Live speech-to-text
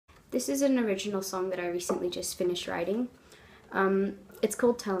This is an original song that I recently just finished writing. It's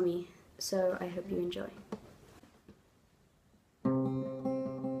called Tell Me, so I hope you enjoy.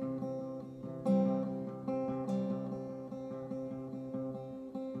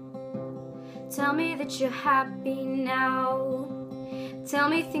 Tell me that you're happy now. Tell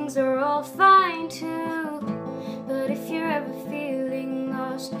me things are all fine too. But if you're ever feeling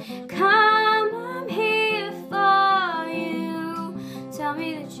lost, come, I'm here for you. Tell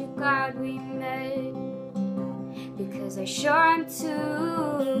me that you're glad we met, because I sure am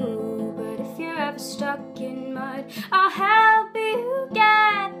too. But if you're ever stuck in mud, I'll help you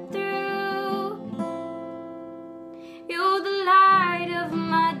get through. You're the light of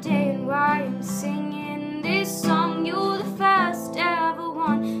my day, and why I'm singing this song. You're the first ever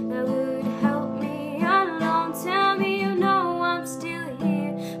one that would help me along. Tell me you know I'm still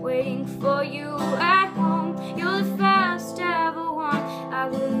here, waiting for you at home. You're the first ever one I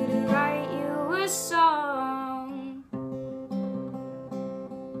would write you a song.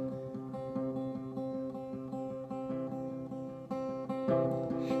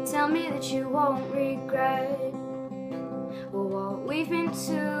 Tell me that you won't regret what we've been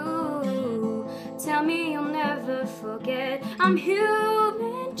to. Tell me you'll never forget I'm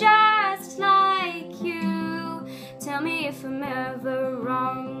human just like you. Tell me if I'm ever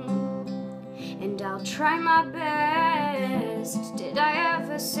wrong, and I'll try my best. Did I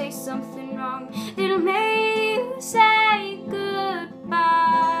ever say something wrong that'll make you say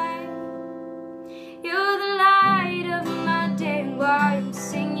goodbye? You're the light of my day, and why I'm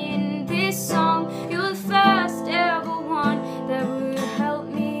singing this song. You're the first ever one that would help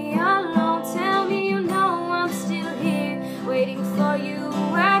me along. Tell me you know I'm still here, waiting for you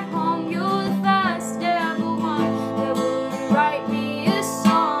at home. You're the first ever one that would write me a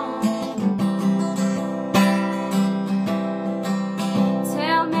song.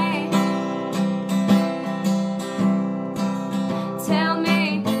 Tell me, tell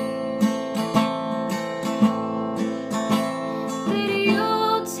me that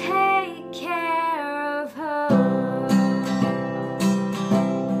you'll take care of her.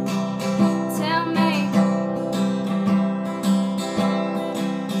 Tell me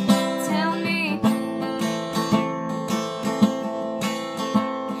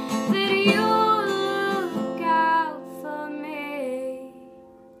that you'll look out for me.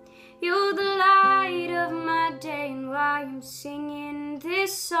 You're the light of my day, and why I'm singing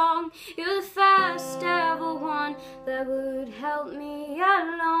this song. You're the first ever one that would help me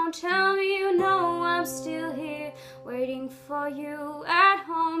along. Tell me you know I'm still here, waiting for you at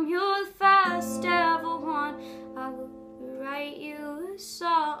home. You're the first ever one I will write you a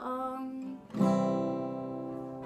song.